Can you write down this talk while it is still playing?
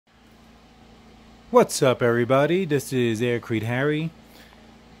What's up, everybody? This is Aircrete Harry,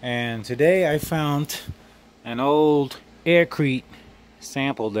 and today I found an old Aircrete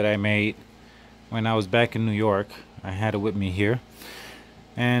sample that I made when I was back in New York. I had it with me here,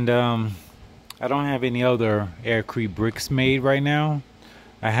 and I don't have any other Aircrete bricks made right now.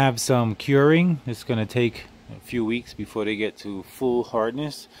 I have some curing. It's gonna take a few weeks before they get to full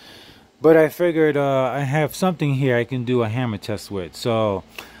hardness, but I figured I have something here I can do a hammer test with. So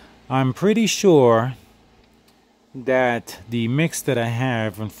I'm pretty sure that the mix that I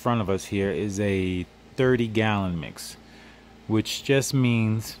have in front of us here is a 30-gallon mix, which just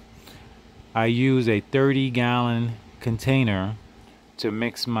means I use a 30-gallon container to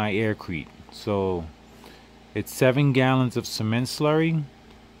mix my Aircrete. So it's 7 gallons of cement slurry,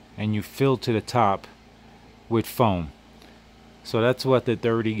 and you fill to the top with foam. So that's what the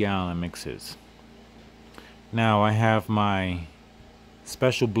 30-gallon mix is. Now I have my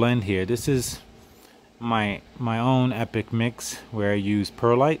special blend here. This is my own epic mix where I use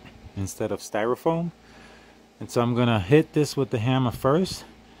perlite instead of styrofoam. And so I'm gonna hit this with the hammer first,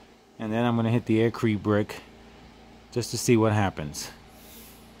 and then I'm gonna hit the Aircrete brick just to see what happens.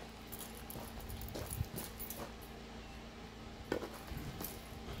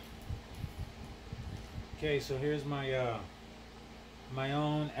 Okay, so here's my my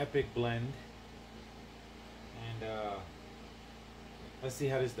own epic blend, and let's see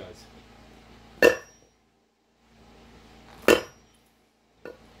how this does.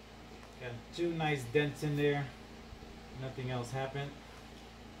 Got 2 nice dents in there. Nothing else happened.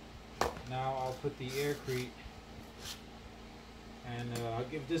 Now I'll put the Aircrete and I'll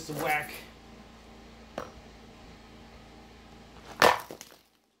give this a whack.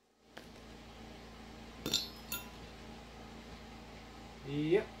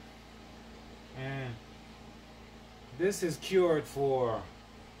 Yep. And this is cured for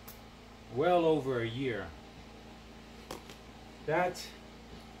well over a year. That's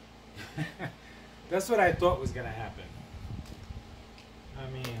what I thought was gonna happen. I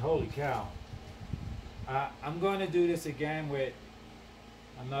mean, holy cow. I'm going to do this again with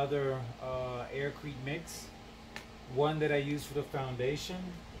another Aircrete mix, one that I used for the foundation,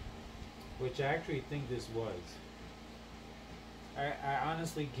 which I actually think this was. I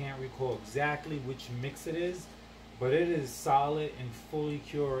honestly can't recall exactly which mix it is, but it is solid and fully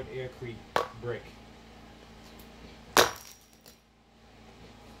cured Aircrete brick.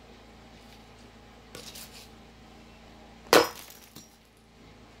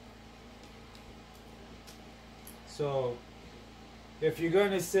 So if you're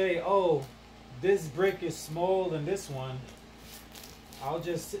going to say, oh, this brick is smaller than this one, I'll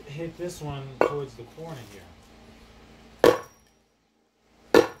just hit this one towards the corner here.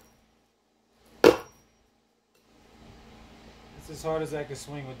 It's as hard as I can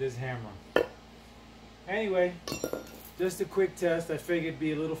swing with this hammer. Anyway, just a quick test. I figured it'd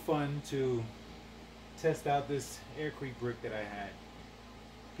be a little fun to test out this Aircrete brick that I had.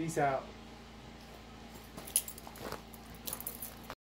 Peace out.